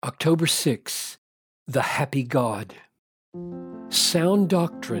October 6, the happy God. Sound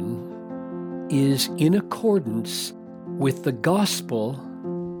doctrine is in accordance with the gospel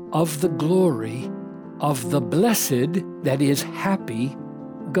of the glory of the blessed, that is, happy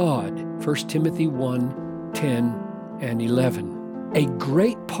God. 1 Timothy 1, 10 and 11. A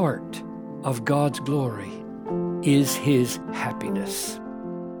great part of God's glory is His happiness.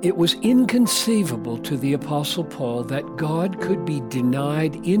 It was inconceivable to the Apostle Paul that God could be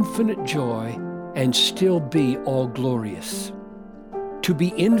denied infinite joy and still be all glorious. To be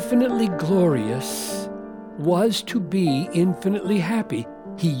infinitely glorious was to be infinitely happy.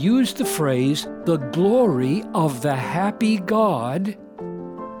 He used the phrase, the glory of the happy God,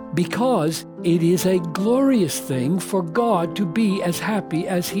 because it is a glorious thing for God to be as happy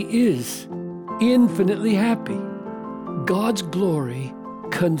as He is, infinitely happy. God's glory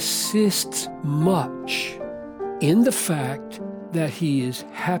consists much in the fact that He is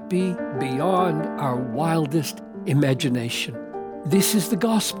happy beyond our wildest imagination. This is the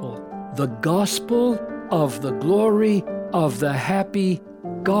gospel of the glory of the happy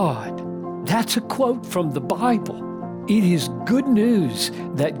God. That's a quote from the Bible. It is good news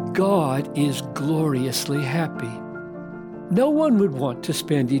that God is gloriously happy. No one would want to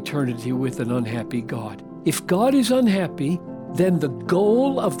spend eternity with an unhappy God. If God is unhappy, then the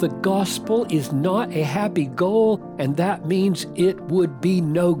goal of the gospel is not a happy goal, and that means it would be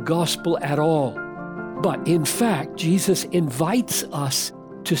no gospel at all. But in fact, Jesus invites us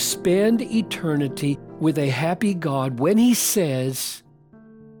to spend eternity with a happy God when He says,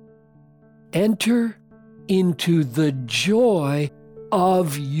 "Enter into the joy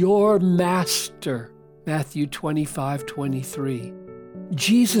of your master." Matthew 25:23.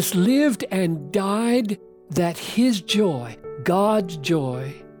 Jesus lived and died that His joy, God's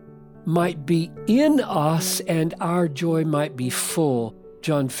joy, might be in us and our joy might be full.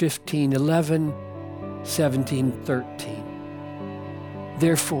 John 15:11, 17:13.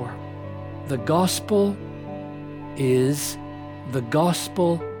 Therefore, the gospel is the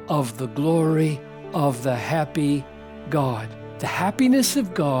gospel of the glory of the happy God. The happiness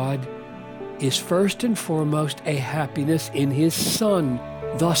of God is first and foremost a happiness in His Son.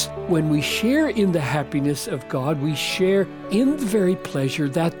 Thus, when we share in the happiness of God, we share in the very pleasure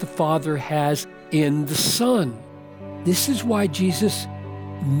that the Father has in the Son. This is why Jesus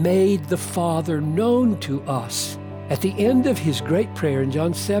made the Father known to us. At the end of His great prayer in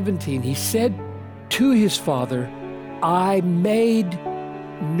John 17, He said to His Father, "I made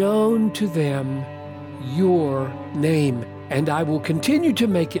known to them your name, and I will continue to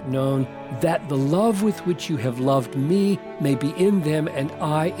make it known, that the love with which you have loved me may be in them and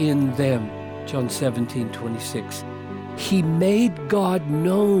I in them." John 17:26. He made God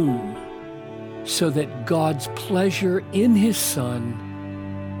known so that God's pleasure in His Son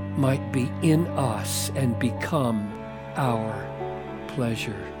might be in us and become our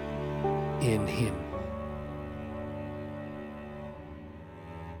pleasure in Him.